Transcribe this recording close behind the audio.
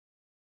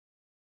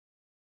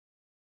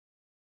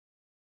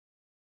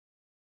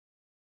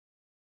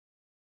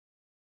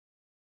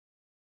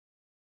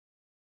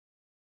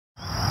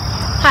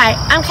Hi,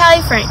 I'm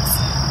Kallie F.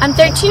 I'm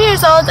 13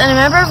 years old and a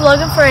member of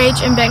Logan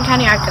 4-H in Benton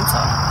County,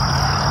 Arkansas.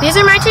 These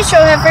are my two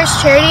show heifers,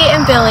 Charity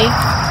and Billy.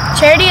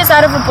 Charity is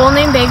out of a bull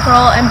named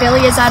Bankroll and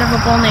Billy is out of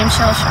a bull named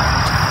Shell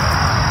Shock.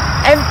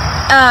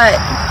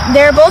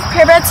 They're both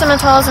purebred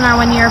Semitalls and are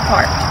 1 year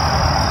apart.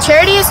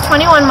 Charity is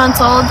 21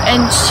 months old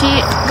and she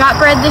got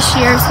bred this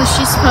year, so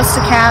she's supposed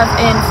to calve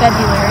in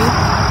February.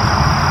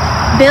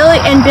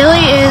 Billy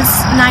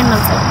is 9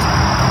 months old.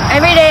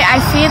 Every day I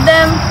feed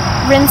them,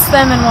 rinse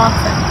them, and walk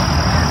them.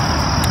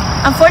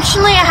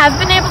 Unfortunately, I have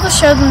been able to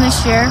show them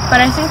this year, but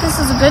I think this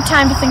is a good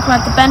time to think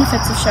about the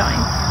benefits of showing.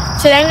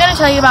 Today I'm going to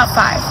tell you about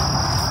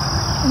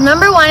 5.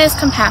 Number 1 is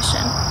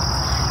compassion.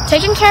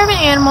 Taking care of an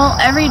animal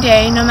every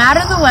day, no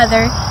matter the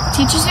weather,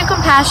 teaches you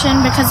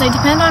compassion because they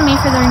depend on me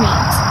for their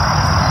needs.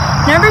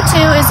 Number 2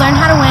 is learn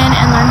how to win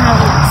and learn how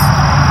to lose.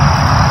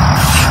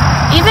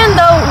 Even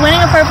though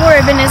winning a purple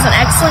ribbon is an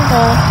excellent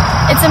goal,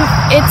 it's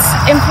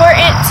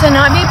important to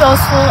not be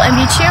boastful and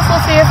be cheerful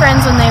for your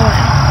friends when they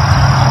win.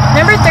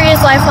 Number 3 is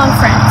lifelong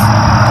friends.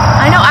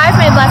 I know I've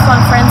made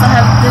lifelong friends that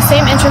have the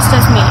same interest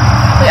as me.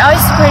 We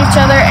always support each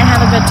other and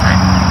have a good time.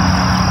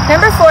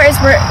 Number 4 is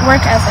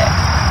work ethic.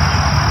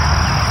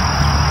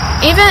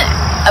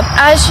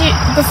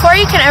 Before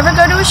you can ever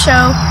go to a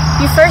show,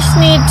 you first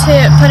need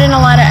to put in a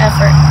lot of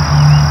effort,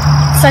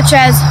 such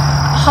as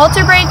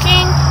halter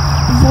braking,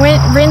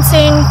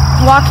 rinsing,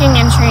 walking,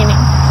 and training.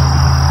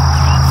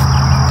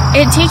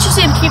 It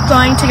teaches you to keep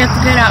going to get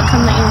the good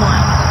outcome that you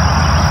want.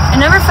 And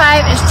number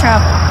 5 is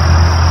travel.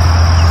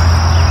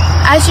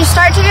 As you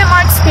start to get more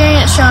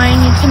experience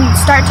showing, you can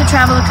start to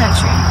travel the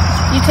country.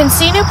 You can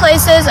see new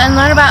places and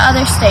learn about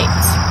other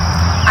states.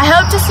 I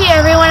hope to see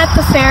everyone at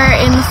the fair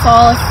in the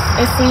fall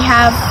if we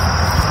have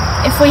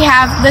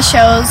the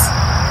shows,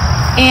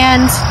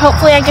 and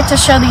hopefully I get to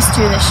show these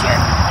 2 this year.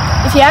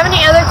 If you have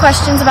any other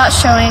questions about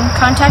showing,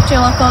 contact your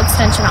local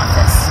extension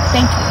office.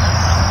 Thank you.